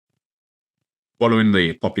Following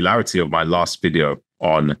the popularity of my last video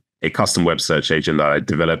on a custom web search agent that I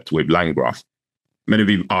developed with LangGraph, many of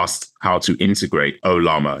you asked how to integrate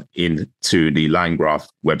Ollama into the LangGraph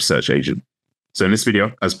web search agent. So in this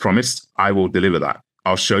video, as promised, I will deliver that.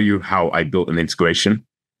 I'll show you how I built an integration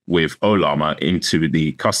with Ollama into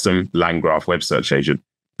the custom LangGraph web search agent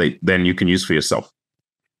that then you can use for yourself.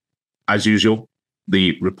 As usual,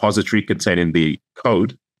 the repository containing the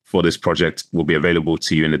code for this project will be available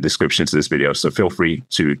to you in the description to this video. So feel free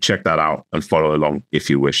to check that out and follow along if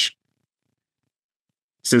you wish.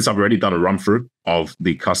 Since I've already done a run through of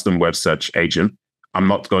the custom web search agent, I'm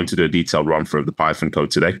not going to do a detailed run through of the Python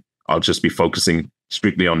code today. I'll just be focusing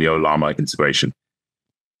strictly on the Ollama integration.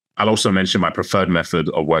 I'll also mention my preferred method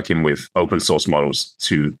of working with open source models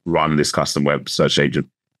to run this custom web search agent.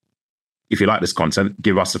 If you like this content,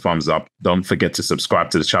 give us a thumbs up. Don't forget to subscribe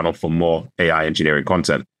to the channel for more AI engineering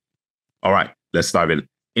content. All right, let's dive in.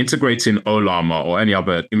 Integrating Ollama or any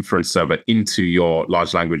other inference server into your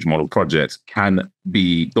large language model project can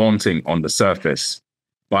be daunting on the surface,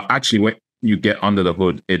 but actually when you get under the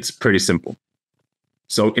hood, it's pretty simple.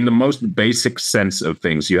 So in the most basic sense of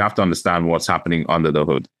things, you have to understand what's happening under the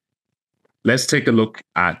hood. Let's take a look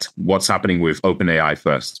at what's happening with OpenAI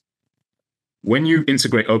first. When you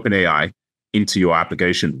integrate OpenAI into your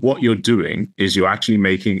application, what you're doing is you're actually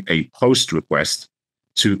making a post request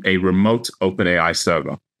to a remote OpenAI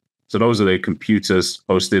server. So those are the computers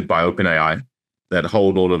hosted by OpenAI that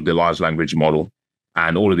hold all of the large language model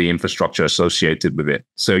and all of the infrastructure associated with it.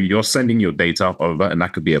 So you're sending your data over, and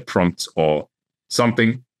that could be a prompt or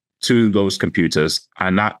something to those computers,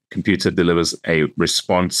 and that computer delivers a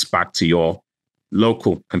response back to your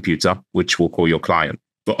local computer, which we'll call your client.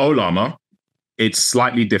 For Ollama, it's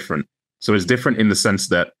slightly different. So it's different in the sense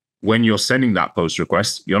that when you're sending that post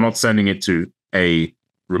request, you're not sending it to a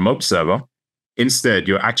remote server. Instead,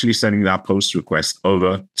 you're actually sending that post request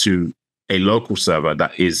over to a local server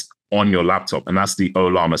that is on your laptop, and that's the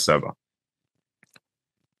Ollama server.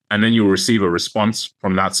 And then you'll receive a response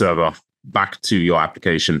from that server back to your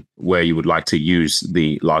application where you would like to use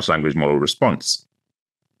the large language model response.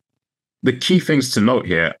 The key things to note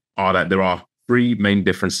here are that there are three main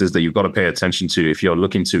differences that you've got to pay attention to if you're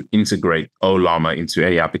looking to integrate Ollama into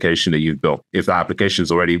any application that you've built. If the application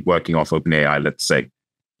is already working off OpenAI, let's say.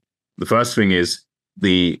 The first thing is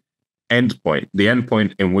the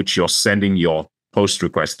endpoint in which you're sending your post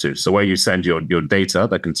request to. So where you send your data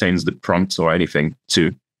that contains the prompt or anything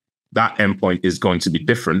to, that endpoint is going to be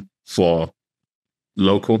different for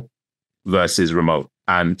local versus remote.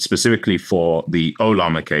 And specifically for the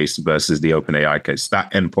Ollama case versus the OpenAI case,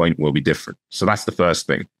 that endpoint will be different. So that's the first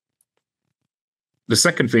thing. The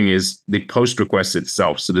second thing is the post request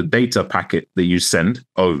itself. So the data packet that you send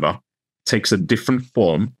over takes a different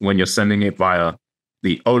form when you're sending it via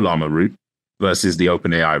the Ollama route versus the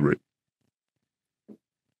OpenAI route.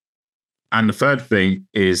 And the third thing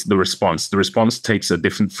is the response. The response takes a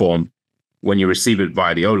different form when you receive it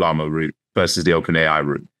via the Ollama route versus the OpenAI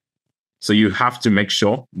route. So you have to make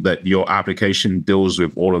sure that your application deals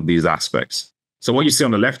with all of these aspects. So what you see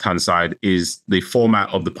on the left-hand side is the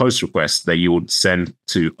format of the post request that you would send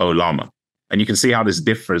to Ollama. And you can see how this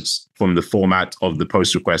differs from the format of the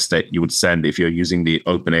post request that you would send if you're using the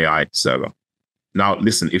OpenAI server. Now,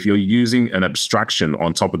 listen, if you're using an abstraction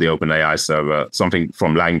on top of the OpenAI server, something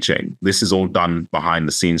from LangChain, this is all done behind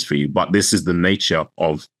the scenes for you. But this is the nature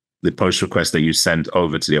of the post request that you send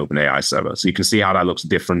over to the OpenAI server. So you can see how that looks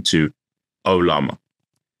different to Ollama.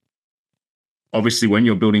 Obviously, when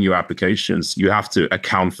you're building your applications, you have to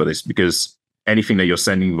account for this because anything that you're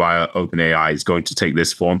sending via OpenAI is going to take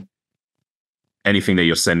this form. Anything that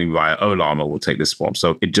you're sending via Ollama will take this form.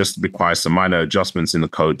 So it just requires some minor adjustments in the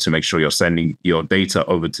code to make sure you're sending your data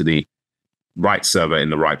over to the right server in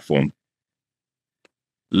the right form.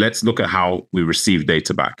 Let's look at how we receive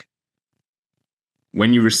data back.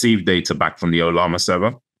 When you receive data back from the Ollama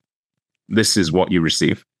server, this is what you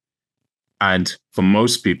receive. And for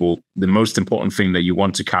most people, the most important thing that you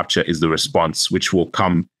want to capture is the response, which will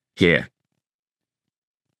come here.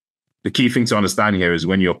 The key thing to understand here is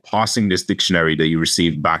when you're passing this dictionary that you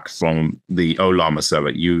received back from the Ollama server,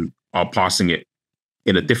 you are passing it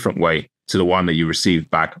in a different way to the one that you received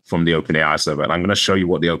back from the OpenAI server. And I'm going to show you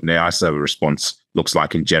what the OpenAI server response looks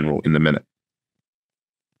like in general in a minute.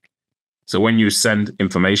 So when you send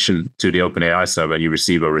information to the OpenAI server and you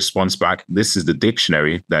receive a response back, this is the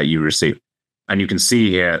dictionary that you receive. And you can see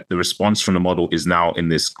here, the response from the model is now in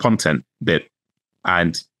this content bit.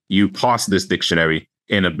 And you pass this dictionary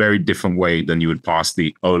in a very different way than you would pass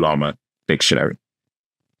the Ollama dictionary.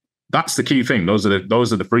 That's the key thing. Those are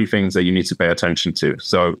the three things that you need to pay attention to.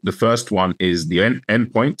 So the first one is the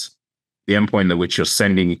endpoint the endpoint at which you're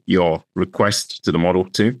sending your request to the model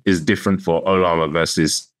to is different for Ollama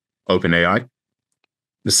versus OpenAI.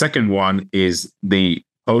 The second one is the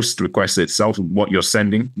post request itself, what you're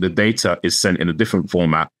sending. The data is sent in a different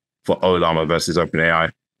format for Ollama versus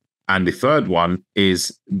OpenAI. And the third one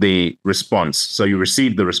is the response. So you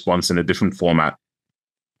receive the response in a different format,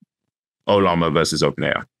 Ollama versus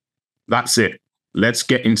OpenAI. That's it. Let's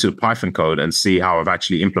get into Python code and see how I've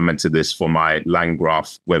actually implemented this for my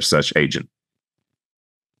LangGraph web search agent.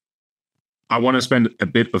 I want to spend a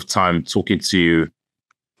bit of time talking to you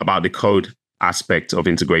about the code aspect of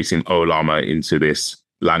integrating Ollama into this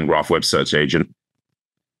LangGraph web search agent.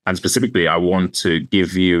 And specifically, I want to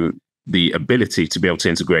give you the ability to be able to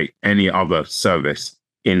integrate any other service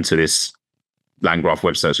into this LangGraph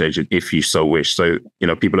web search agent if you so wish. So,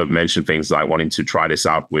 people have mentioned things like wanting to try this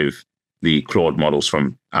out with the Claude models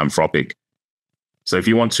from Anthropic. So if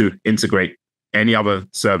you want to integrate any other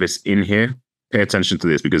service in here, pay attention to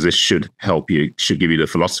this, because this should help you, should give you the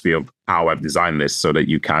philosophy of how I've designed this so that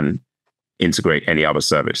you can integrate any other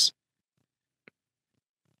service.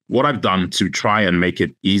 What I've done to try and make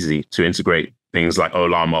it easy to integrate things like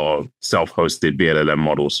Ollama or self-hosted vLLM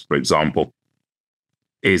models, for example,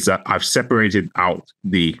 is that I've separated out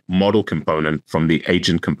the model component from the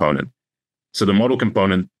agent component. So the model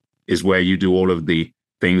component is where you do all of the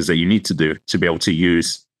things that you need to do to be able to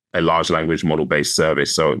use a large language model-based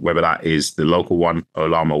service. So whether that is the local one,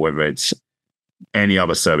 Ollama, whether it's any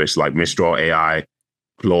other service like Mistral AI,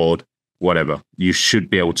 Claude, whatever, you should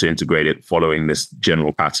be able to integrate it following this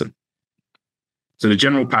general pattern. So the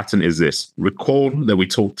general pattern is this. Recall that we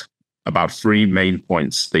talked about 3 main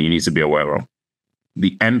points that you need to be aware of.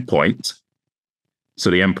 The endpoint,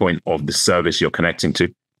 so the endpoint of the service you're connecting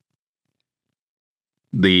to,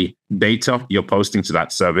 the data you're posting to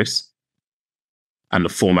that service and the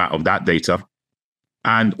format of that data,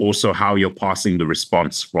 and also how you're passing the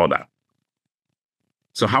response for that.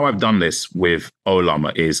 So how I've done this with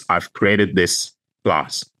Ollama is I've created this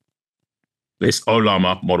class, this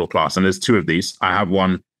Ollama model class, and there's 2 of these. I have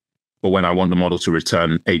one for when I want the model to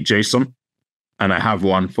return a JSON, and I have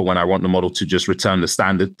one for when I want the model to just return the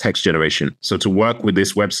standard text generation. So to work with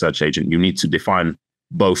this web search agent, you need to define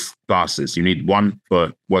both classes. You need one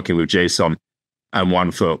for working with JSON and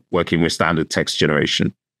one for working with standard text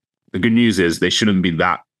generation. The good news is they shouldn't be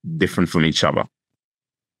that different from each other.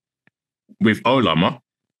 With Ollama,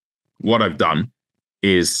 what I've done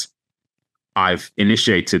is I've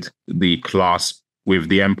initiated the class with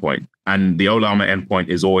the endpoint, and the Ollama endpoint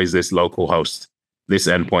is always this local host, this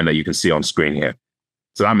endpoint that you can see on screen here.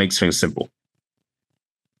 So that makes things simple.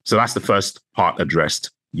 So that's the first part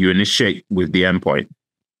addressed. You initiate with the endpoint.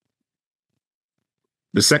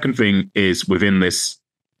 The second thing is within this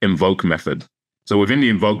invoke method. So within the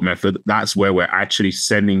invoke method, that's where we're actually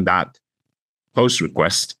sending that post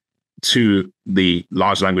request to the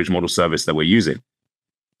large language model service that we're using.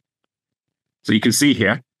 So you can see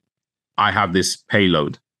here, I have this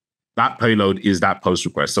payload. That payload is that post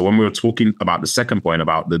request. So when we were talking about the second point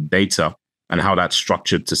about the data and how that's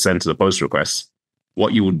structured to send to the post request,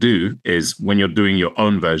 what you will do is when you're doing your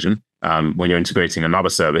own version, when you're integrating another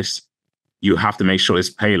service, you have to make sure this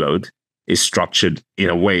payload is structured in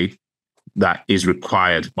a way that is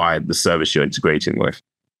required by the service you're integrating with.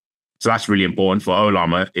 So that's really important. For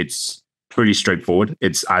Ollama, it's pretty straightforward.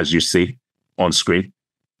 It's as you see on screen.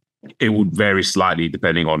 It would vary slightly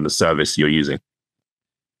depending on the service you're using.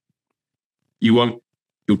 You'll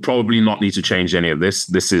probably not need to change any of this.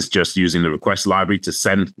 This is just using the request library to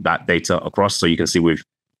send that data across. So you can see we've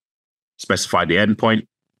specified the endpoint,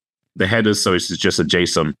 the headers. So it's just a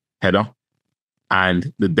JSON header,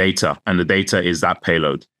 and the data. And the data is that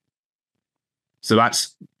payload. So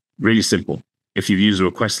that's really simple. If you've used the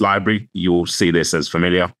request library, you'll see this as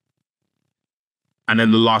familiar. And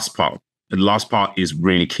then the last part is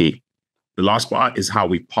really key. The last part is how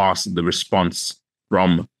we pass the response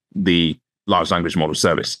from the large language model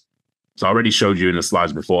service. So I already showed you in the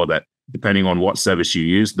slides before that depending on what service you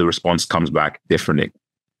use, the response comes back differently.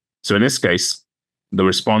 So in this case, the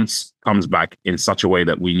response comes back in such a way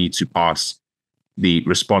that we need to pass the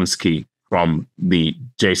response key from the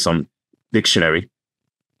JSON dictionary,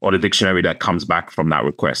 or the dictionary that comes back from that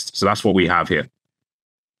request. So that's what we have here.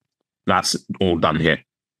 That's all done here.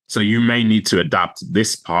 So you may need to adapt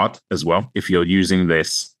this part as well if you're using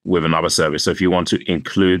this with another service. So if you want to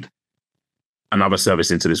include another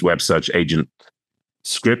service into this web search agent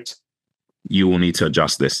script, you will need to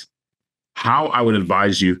adjust this. How I would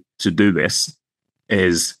advise you to do this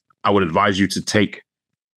is I would advise you to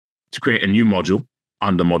create a new module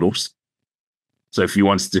under models. So if you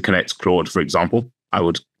wanted to connect Claude, for example, I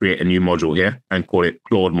would create a new module here and call it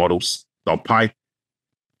Claude models. app.py.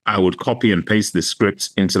 I would copy and paste this script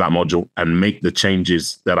into that module and make the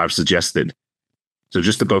changes that I've suggested. So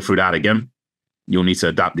just to go through that again, you'll need to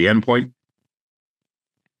adapt the endpoint.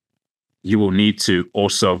 You will need to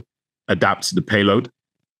also adapt the payload.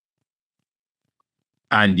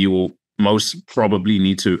 And you will most probably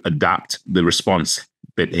need to adapt the response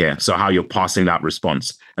bit here. So how you're passing that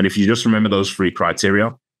response. And if you just remember those 3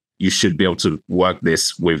 criteria, you should be able to work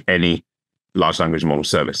this with any large language model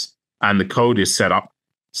service. And the code is set up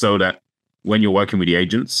so that when you're working with the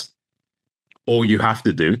agents, all you have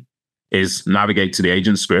to do is navigate to the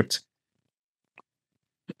agent script.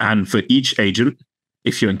 And for each agent,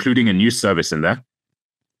 if you're including a new service in there,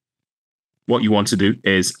 what you want to do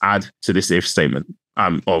is add to this if statement,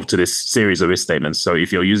 or to this series of if statements. So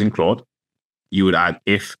if you're using Claude, you would add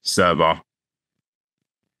if server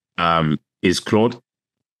is Claude,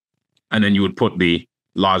 and then you would put the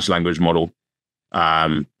large language model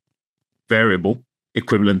variable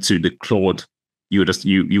equivalent to the Claude. You would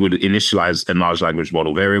initialize a large language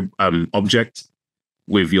model variable object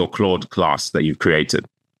with your Claude class that you've created.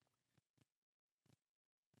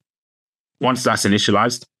 Once that's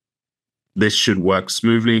initialized, this should work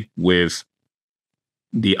smoothly with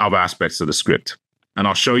the other aspects of the script. And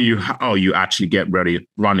I'll show you how you actually get ready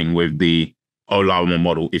running with the Ollama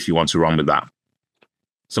model if you want to run with that.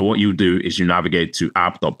 So what you do is you navigate to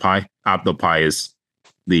app.py. App.py is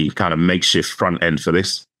the kind of makeshift front end for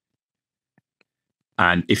this.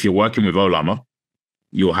 And if you're working with Ollama,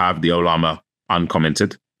 you'll have the Ollama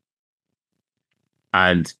uncommented.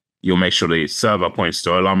 And you'll make sure the server points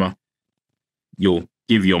to Ollama. You'll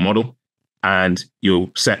give your model and you'll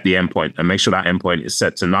set the endpoint and make sure that endpoint is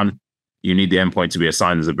set to none. You need the endpoint to be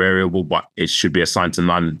assigned as a variable, but it should be assigned to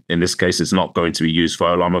none. In this case, it's not going to be used for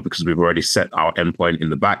Ollama because we've already set our endpoint in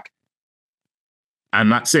the back.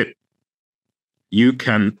 And that's it. You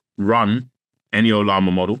can run any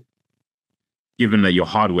Ollama model, given that your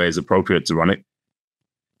hardware is appropriate to run it,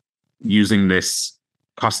 using this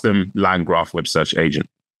custom LangGraph web search agent.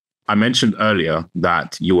 I mentioned earlier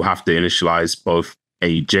that you'll have to initialize both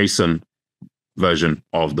a JSON version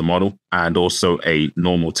of the model and also a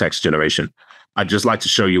normal text generation. I'd just like to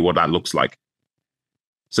show you what that looks like.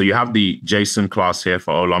 So you have the JSON class here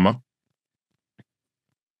for Ollama,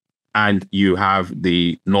 and you have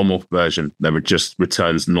the normal version that just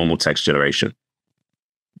returns normal text generation.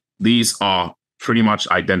 These are pretty much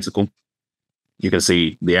identical. You can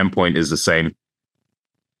see the endpoint is the same.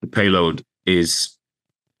 The payload is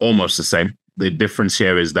almost the same. The difference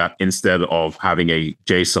here is that instead of having a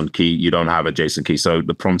JSON key, you don't have a JSON key. So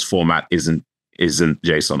the prompt format isn't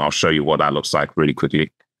JSON. I'll show you what that looks like really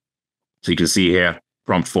quickly. So you can see here,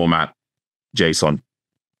 prompt format, JSON.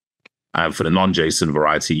 And for the non-JSON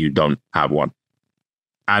variety, you don't have one.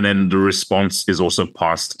 And then the response is also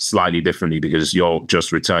passed slightly differently because you're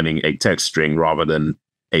just returning a text string rather than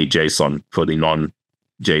a JSON for the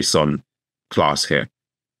non-JSON class here.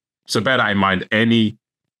 So bear that in mind.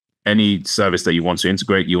 Any service that you want to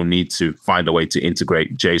integrate, you'll need to find a way to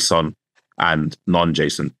integrate JSON and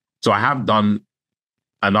non-JSON. So I have done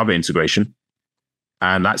another integration,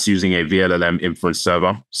 and that's using a vLLM inference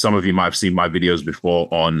server. Some of you might have seen my videos before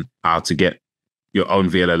on how to get your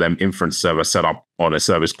own vLLM inference server set up on a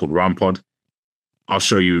service called Rampod. I'll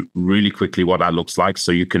show you really quickly what that looks like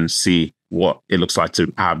so you can see what it looks like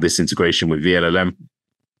to have this integration with vLLM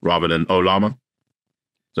rather than Ollama.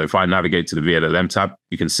 So if I navigate to the vLLM tab,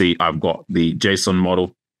 you can see I've got the JSON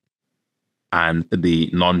model and the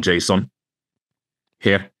non-JSON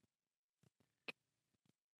here.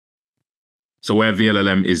 So where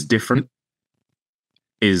vLLM is different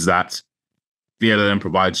is that vLLM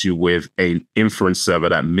provides you with an inference server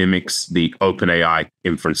that mimics the OpenAI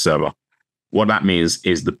inference server. What that means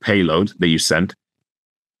is the payload that you send,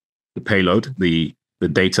 the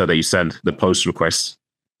data that you send, the post requests,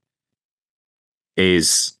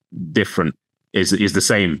 is different, is the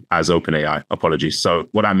same as OpenAI. Apologies. So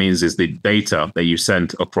what that means is the data that you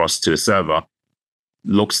send across to the server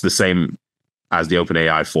looks the same as the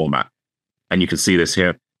OpenAI format. And you can see this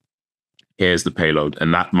here. Here's the payload.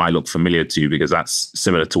 And that might look familiar to you because that's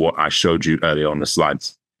similar to what I showed you earlier on the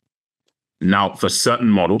slides. Now, for certain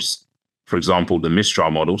models, for example, the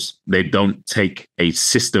Mistral models, they don't take a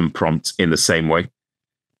system prompt in the same way.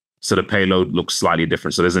 So the payload looks slightly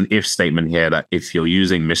different. So there's an if statement here that if you're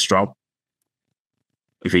using Mistral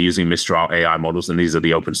AI models, and these are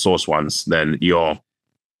the open source ones, then your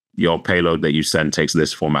payload that you send takes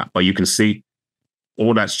this format. But you can see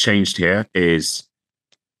all that's changed here is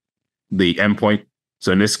the endpoint.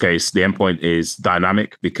 So in this case, the endpoint is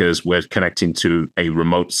dynamic because we're connecting to a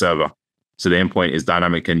remote server. So the endpoint is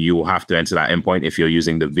dynamic, and you will have to enter that endpoint if you're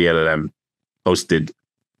using the vLLM hosted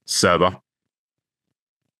server.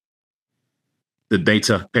 The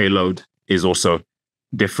data payload is also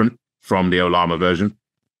different from the Ollama version.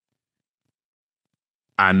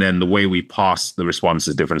 And then the way we pass the response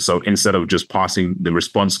is different. So instead of just passing the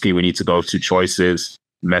response key, we need to go to choices,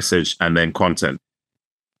 message, and then content.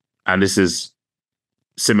 And this is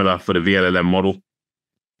similar for the vLLM model.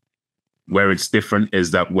 Where it's different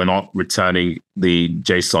is that we're not returning the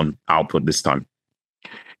JSON output this time.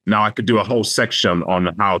 Now, I could do a whole section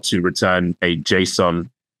on how to return a JSON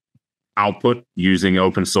output using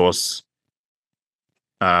open source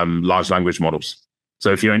large language models.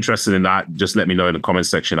 So if you're interested in that, just let me know in the comments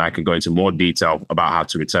section. I can go into more detail about how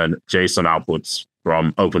to return JSON outputs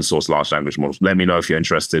from open source large language models. Let me know if you're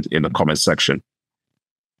interested in the comments section.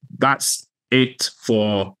 That's it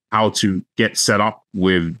for how to get set up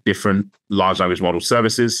with different large language model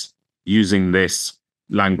services using this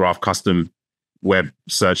LangGraph custom web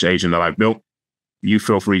search agent that I've built. You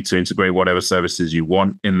feel free to integrate whatever services you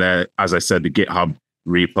want in there. As I said, the GitHub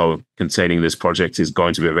repo containing this project is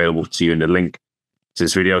going to be available to you in the link to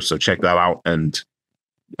this video. So check that out and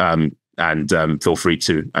feel free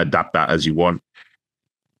to adapt that as you want.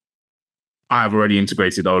 I have already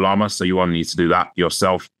integrated Ollama, so you won't need to do that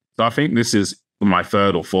yourself. So I think this is my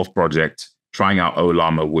third or fourth project trying out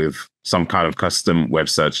Ollama with some kind of custom web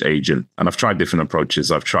search agent. And I've tried different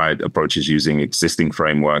approaches. I've tried approaches using existing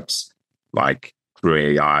frameworks like Crew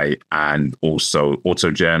AI and also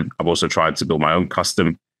AutoGen. I've also tried to build my own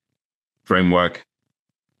custom framework,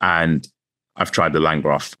 and I've tried the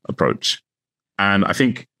LangGraph approach. And I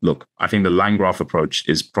think the LangGraph approach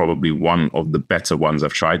is probably one of the better ones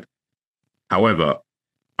I've tried. However,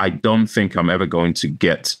 I don't think I'm ever going to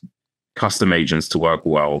get custom agents to work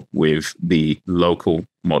well with the local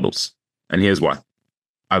models. And here's why.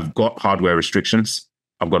 I've got hardware restrictions.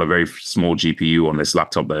 I've got a very small GPU on this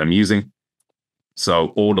laptop that I'm using. So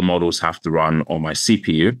all the models have to run on my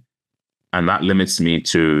CPU. And that limits me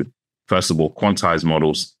to, first of all, quantized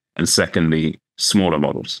models, and secondly, smaller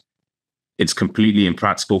models. It's completely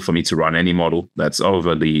impractical for me to run any model that's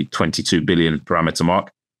over the 22 billion parameter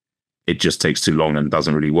mark. It just takes too long and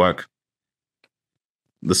doesn't really work.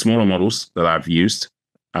 The smaller models that I've used,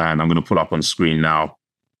 and I'm going to pull up on screen now,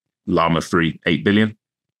 Llama 3 8 billion,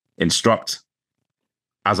 Instruct.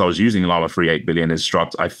 As I was using Llama 3 8 billion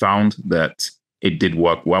Instruct, I found that it did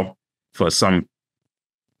work well for some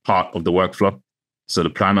part of the workflow. So the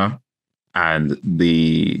planner and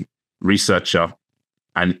the researcher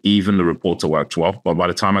and even the reporter worked well. But by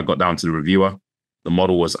the time I got down to the reviewer, the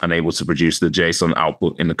model was unable to produce the JSON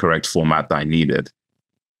output in the correct format that I needed.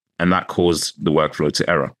 And that caused the workflow to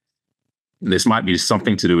error. This might be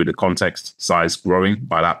something to do with the context size growing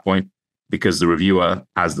by that point, because the reviewer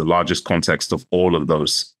has the largest context of all of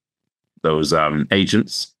those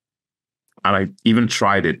agents. And I even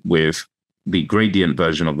tried it with the gradient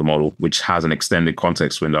version of the model, which has an extended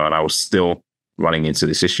context window, and I was still running into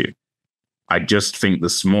this issue. I just think the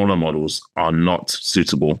smaller models are not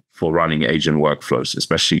suitable for running agent workflows,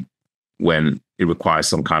 especially when it requires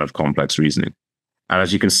some kind of complex reasoning. And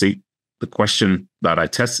as you can see, the question that I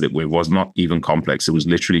tested it with was not even complex. It was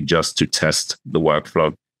literally just to test the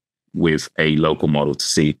workflow with a local model to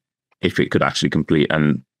see if it could actually complete.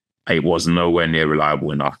 And it was nowhere near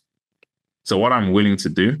reliable enough. So what I'm willing to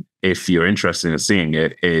do, if you're interested in seeing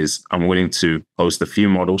it, is I'm willing to host a few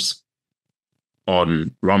models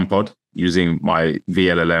on RunPod using my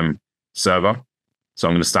vLLM server. So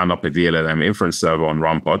I'm going to stand up a vLLM inference server on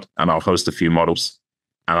RunPod, and I'll host a few models,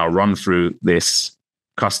 and I'll run through this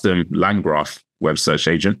custom LangGraph web search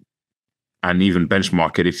agent and even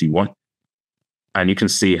benchmark it if you want. And you can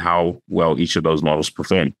see how well each of those models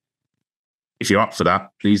perform. If you're up for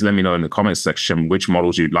that, please let me know in the comments section which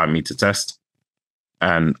models you'd like me to test,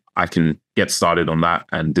 and I can get started on that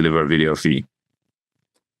and deliver a video for you.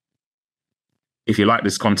 If you like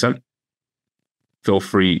this content, feel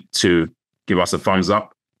free to give us a thumbs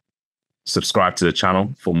up, subscribe to the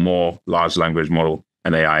channel for more large language model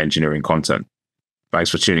and AI engineering content.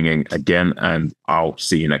 Thanks for tuning in again, and I'll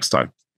see you next time.